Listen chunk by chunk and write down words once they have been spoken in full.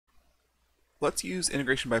let's use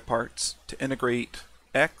integration by parts to integrate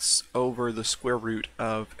x over the square root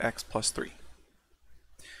of x plus 3.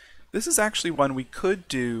 This is actually one we could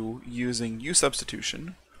do using u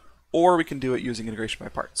substitution, or we can do it using integration by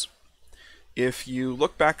parts. If you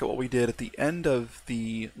look back at what we did at the end of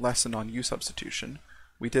the lesson on u substitution,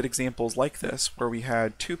 we did examples like this where we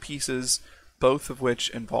had two pieces, both of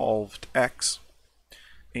which involved x,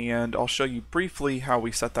 and I'll show you briefly how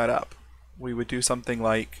we set that up. We would do something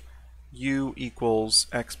like u equals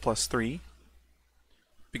x plus 3,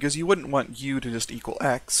 because you wouldn't want u to just equal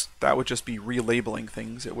x. That would just be relabeling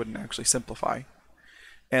things. It wouldn't actually simplify.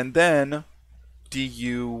 And then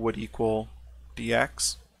du would equal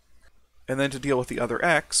dx. And then to deal with the other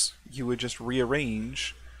x, you would just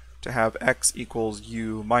rearrange to have x equals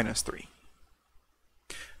u minus 3.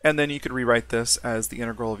 And then you could rewrite this as the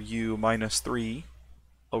integral of u minus 3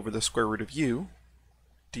 over the square root of u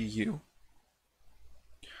du,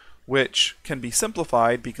 which can be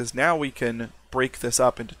simplified because now we can break this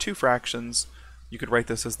up into two fractions. You could write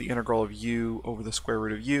this as the integral of u over the square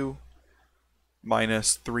root of u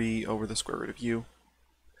minus 3 over the square root of u.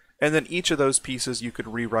 And then each of those pieces you could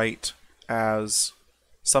rewrite as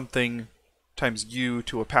something times u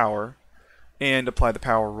to a power and apply the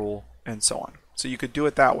power rule and so on. So you could do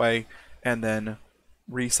it that way and then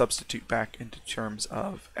resubstitute back into terms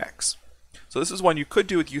of x. So this is one you could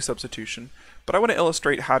do with u substitution, but I want to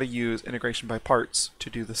illustrate how to use integration by parts to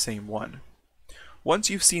do the same one. Once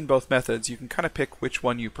you've seen both methods, you can kind of pick which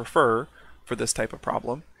one you prefer for this type of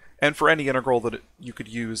problem, and for any integral that you could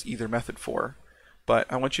use either method for. But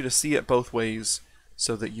I want you to see it both ways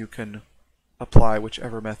so that you can apply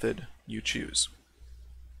whichever method you choose.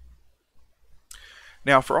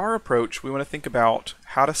 Now for our approach, we want to think about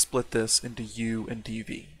how to split this into u and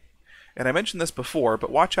dv. And I mentioned this before,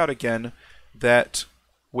 but watch out again that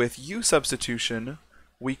with u substitution,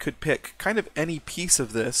 we could pick kind of any piece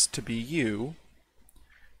of this to be u,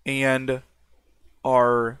 and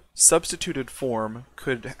our substituted form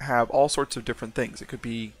could have all sorts of different things. It could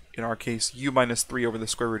be, in our case, u minus 3 over the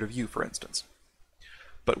square root of u, for instance.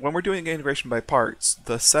 But when we're doing integration by parts,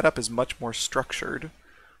 the setup is much more structured.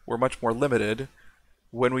 We're much more limited.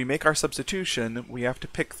 When we make our substitution, we have to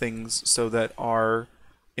pick things so that our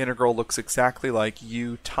integral looks exactly like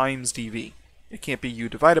u times dv. It can't be u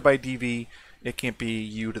divided by dv, it can't be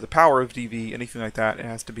u to the power of dv, anything like that. It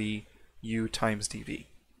has to be u times dv.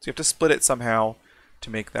 So you have to split it somehow to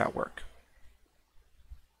make that work.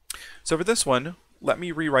 So for this one, let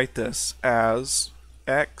me rewrite this as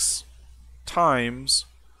x times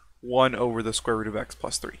 1 over the square root of x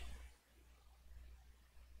plus 3.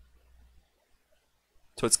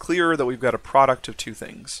 So it's clear that we've got a product of two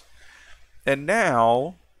things. And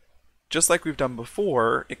now, just like we've done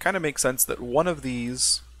before, it kind of makes sense that one of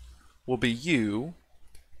these will be u,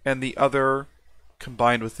 and the other,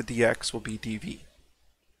 combined with the dx, will be dv.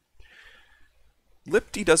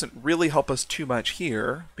 Lipd doesn't really help us too much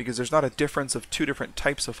here, because there's not a difference of two different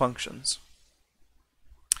types of functions.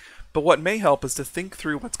 But what may help is to think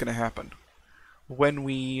through what's going to happen. When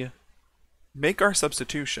we make our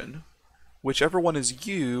substitution, whichever one is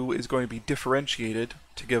u is going to be differentiated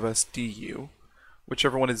to give us du.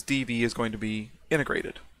 Whichever one is dv is going to be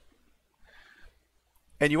integrated.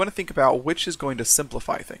 And you want to think about which is going to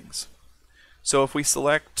simplify things. So if we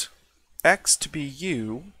select x to be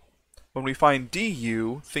u, when we find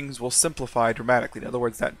du, things will simplify dramatically. In other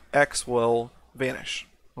words, that x will vanish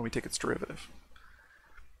when we take its derivative.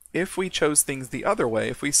 If we chose things the other way,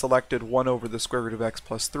 if we selected 1 over the square root of x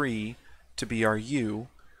plus 3 to be our u,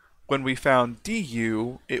 when we found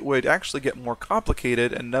du, it would actually get more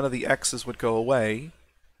complicated and none of the x's would go away.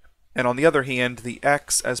 And on the other hand, the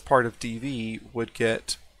x as part of dv would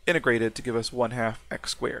get integrated to give us 1/2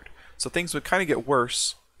 x squared. So things would kind of get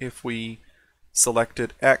worse if we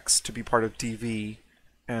selected x to be part of dv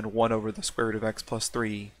and 1 over the square root of x plus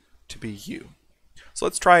 3 to be u. So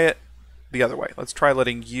let's try it the other way. Let's try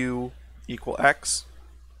letting u equal x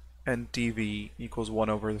and dv equals 1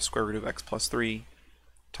 over the square root of x plus 3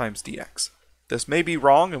 times dx. This may be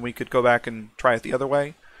wrong and we could go back and try it the other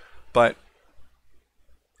way, but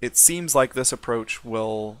it seems like this approach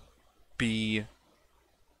will be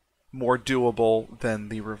more doable than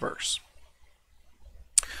the reverse.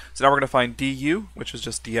 So now we're going to find du, which is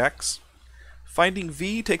just dx. Finding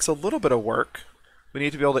v takes a little bit of work. We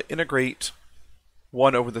need to be able to integrate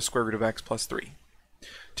 1 over the square root of x plus 3.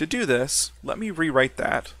 To do this, let me rewrite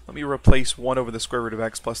that. Let me replace 1 over the square root of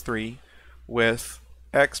x plus 3 with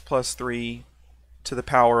x plus 3 to the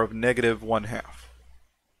power of negative 1/2.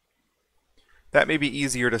 That may be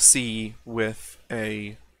easier to see with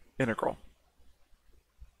a integral.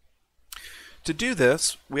 To do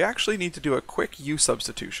this, we actually need to do a quick U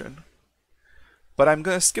substitution. But I'm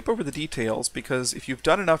going to skip over the details because if you've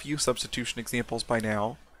done enough U substitution examples by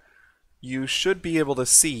now, you should be able to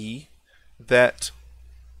see that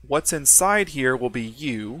what's inside here will be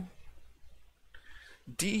U.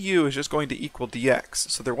 du is just going to equal dx,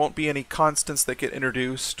 so there won't be any constants that get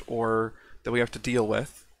introduced or that we have to deal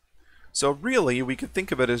with. So really, we could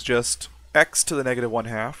think of it as just x to the negative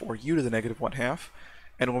 1/2 or u to the negative 1/2,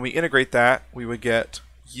 and when we integrate that, we would get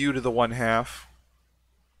u to the 1/2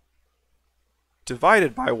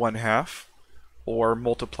 divided by 1/2 or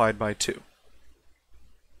multiplied by 2.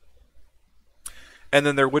 And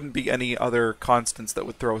then there wouldn't be any other constants that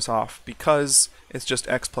would throw us off because it's just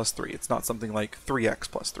x plus 3. It's not something like 3x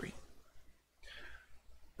plus 3.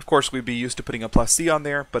 Of course, we'd be used to putting a plus c on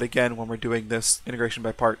there, but again, when we're doing this integration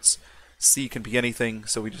by parts, c can be anything,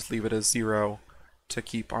 so we just leave it as 0 to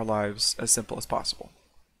keep our lives as simple as possible.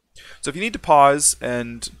 So if you need to pause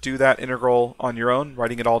and do that integral on your own,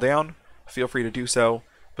 writing it all down, feel free to do so,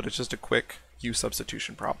 but it's just a quick U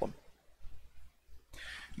substitution problem.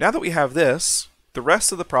 Now that we have this, the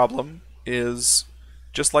rest of the problem is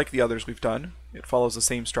just like the others we've done. It follows the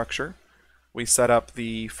same structure. We set up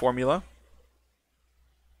the formula.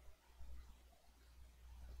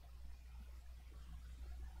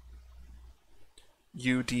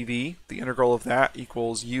 U dv, the integral of that,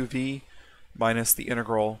 equals uv minus the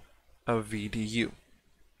integral of v du.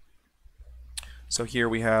 So here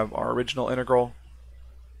we have our original integral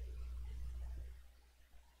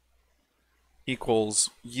equals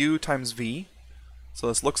u times v. So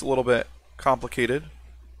this looks a little bit complicated,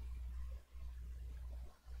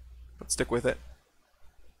 but stick with it.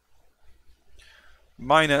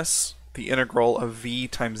 Minus the integral of v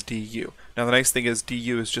times du. Now the nice thing is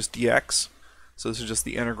du is just dx, so this is just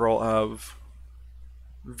the integral of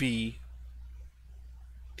v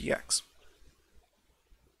dx.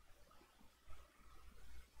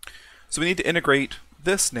 So we need to integrate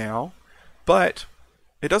this now, but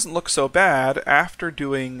it doesn't look so bad after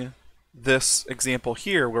doing this example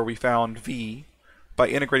here where we found v by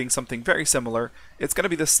integrating something very similar. It's going to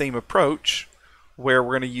be the same approach where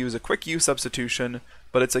we're going to use a quick U substitution,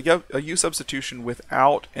 but it's a U substitution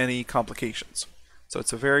without any complications. So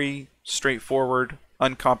it's a very straightforward,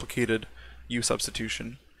 uncomplicated U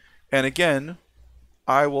substitution. And again,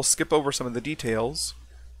 I will skip over some of the details,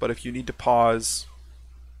 but if you need to pause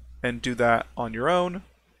and do that on your own,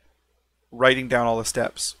 writing down all the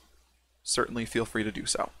steps, certainly feel free to do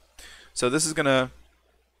so. So this is going to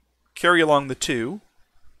carry along the 2,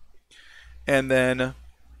 and then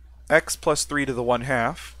x plus 3 to the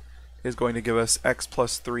 1/2 is going to give us x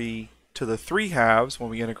plus 3 to the 3/2 when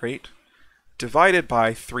we integrate, divided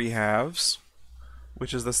by 3/2,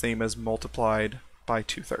 which is the same as multiplied by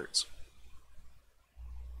 2/3.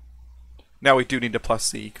 Now we do need to plus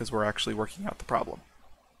c because we're actually working out the problem.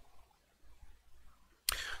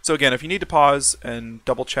 So again, if you need to pause and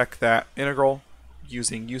double check that integral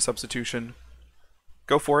using U substitution,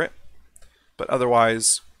 go for it. But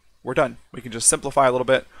otherwise, we're done. We can just simplify a little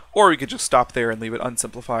bit, or we could just stop there and leave it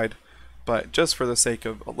unsimplified. But just for the sake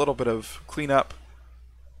of a little bit of cleanup,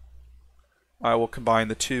 I will combine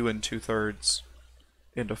the 2 and 2/3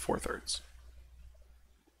 into 4/3.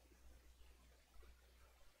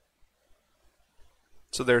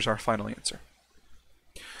 So there's our final answer.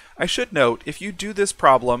 I should note, if you do this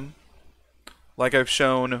problem, like I've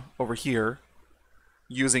shown over here,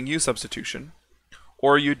 using U substitution,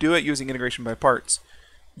 or you do it using integration by parts,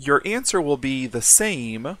 your answer will be the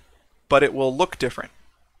same, but it will look different.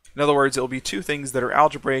 In other words, it will be two things that are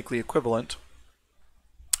algebraically equivalent,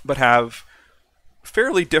 but have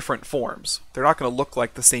fairly different forms. They're not going to look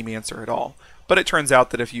like the same answer at all. But it turns out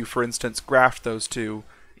that if you, for instance, graphed those two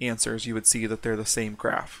answers, you would see that they're the same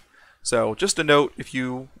graph. So just a note, if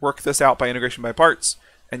you work this out by integration by parts,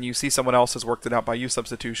 and you see someone else has worked it out by U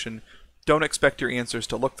substitution, don't expect your answers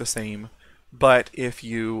to look the same, but if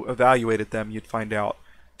you evaluated them, you'd find out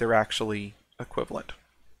they're actually equivalent.